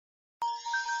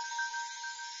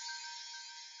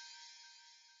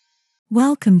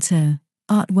Welcome to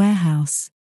Art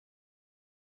Warehouse.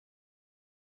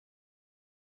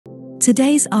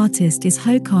 Today's artist is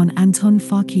Håkon Anton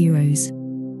Fagerås.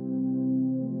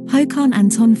 Håkon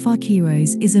Anton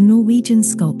Fagerås is a Norwegian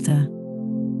sculptor.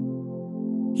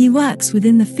 He works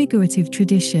within the figurative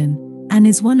tradition and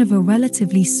is one of a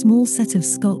relatively small set of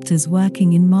sculptors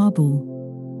working in marble.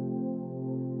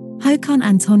 Håkon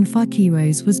Anton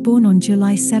Fagerås was born on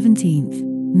July 17,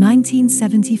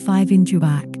 1975 in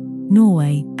Drøbak,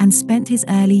 Norway, and spent his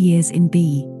early years in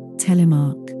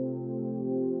Telemark.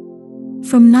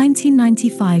 From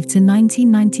 1995 to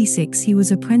 1996 he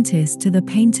was apprenticed to the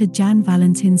painter Jan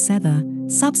Valentin Sæther,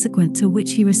 subsequent to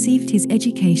which he received his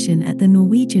education at the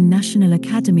Norwegian National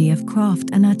Academy of Craft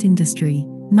and Art Industry,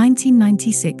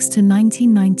 1996 to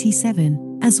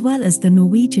 1997, as well as the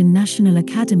Norwegian National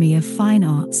Academy of Fine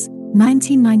Arts,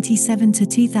 1997 to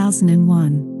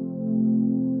 2001.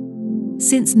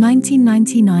 Since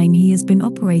 1999 he has been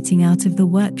operating out of the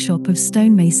workshop of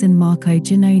stonemason Marco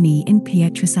Giannoni in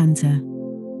Pietrasanta.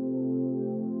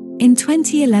 In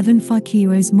 2011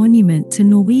 Fagerås' monument to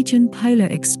Norwegian polar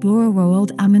explorer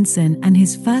Roald Amundsen and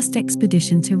his first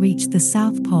expedition to reach the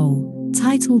South Pole,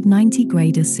 titled 90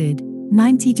 grader syd,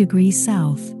 90 degrees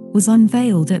south, was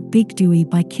unveiled at Bygdøy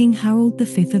by King Harald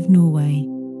V of Norway.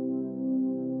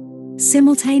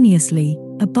 Simultaneously,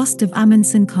 a bust of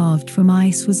Amundsen carved from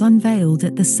ice was unveiled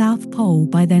at the South Pole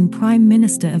by then Prime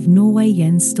Minister of Norway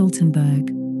Jens Stoltenberg.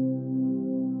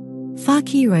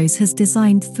 Fagerås has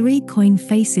designed 3 coin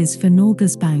faces for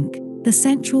Norges Bank, the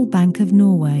central bank of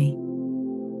Norway.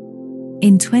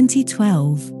 In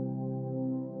 2012,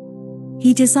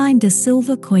 he designed a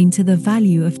silver coin to the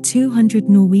value of 200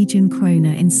 Norwegian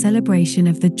kroner in celebration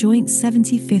of the joint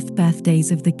 75th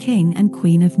birthdays of the King and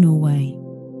Queen of Norway.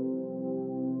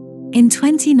 In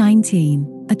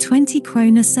 2019, a 20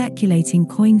 kroner circulating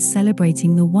coin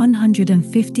celebrating the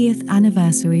 150th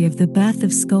anniversary of the birth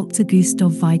of sculptor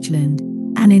Gustav Vigeland,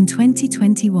 and in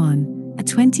 2021, a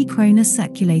 20 kroner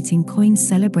circulating coin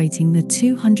celebrating the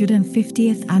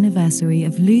 250th anniversary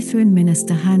of Lutheran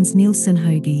minister Hans Nielsen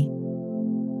Hoge.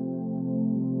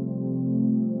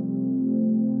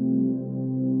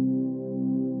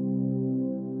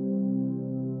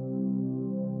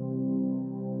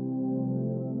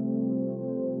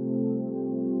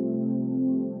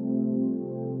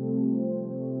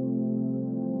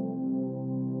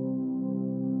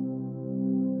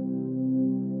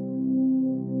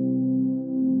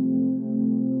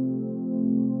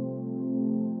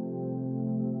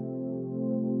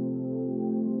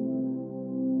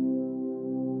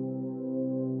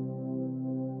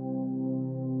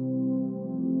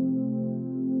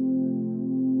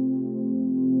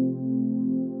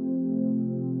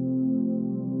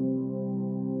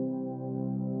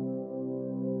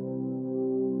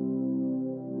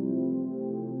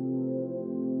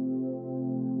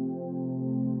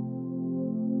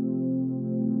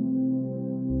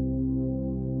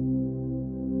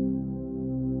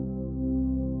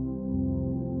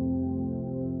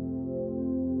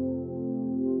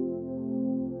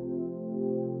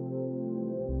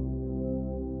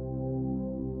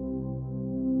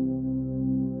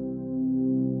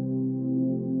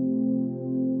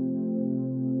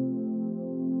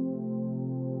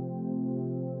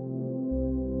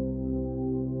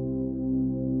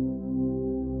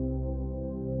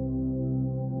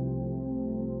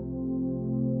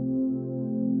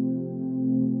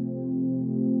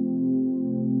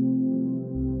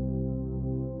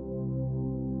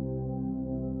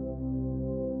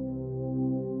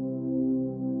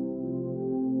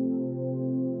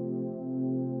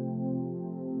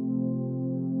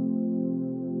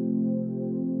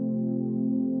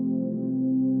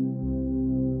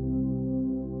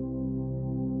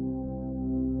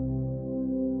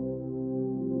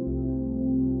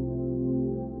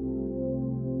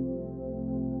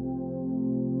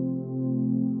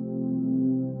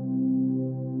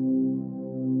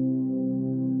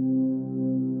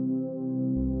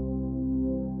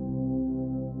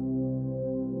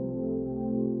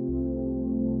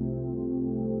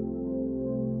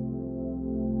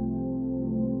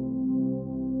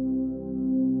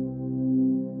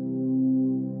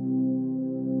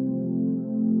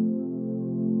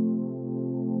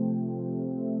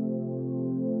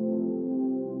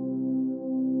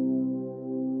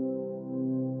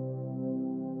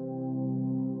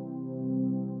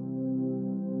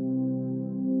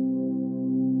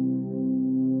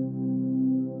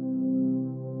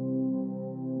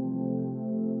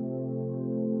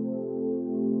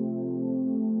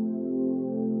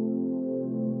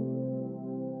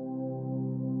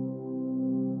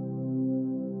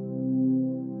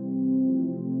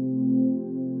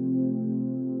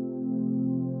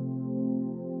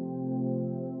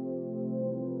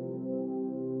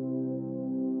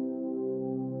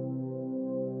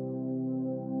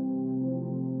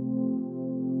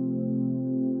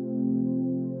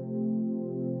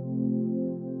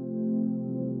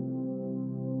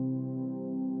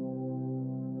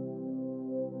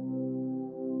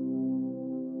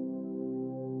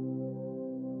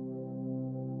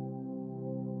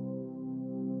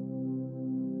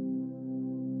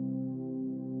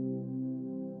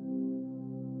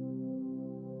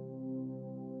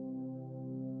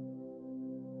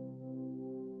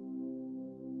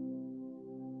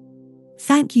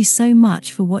 Thank you so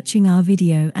much for watching our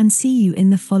video and see you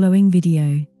in the following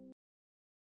video.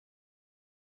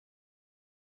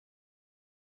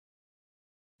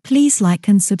 Please like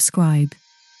and subscribe.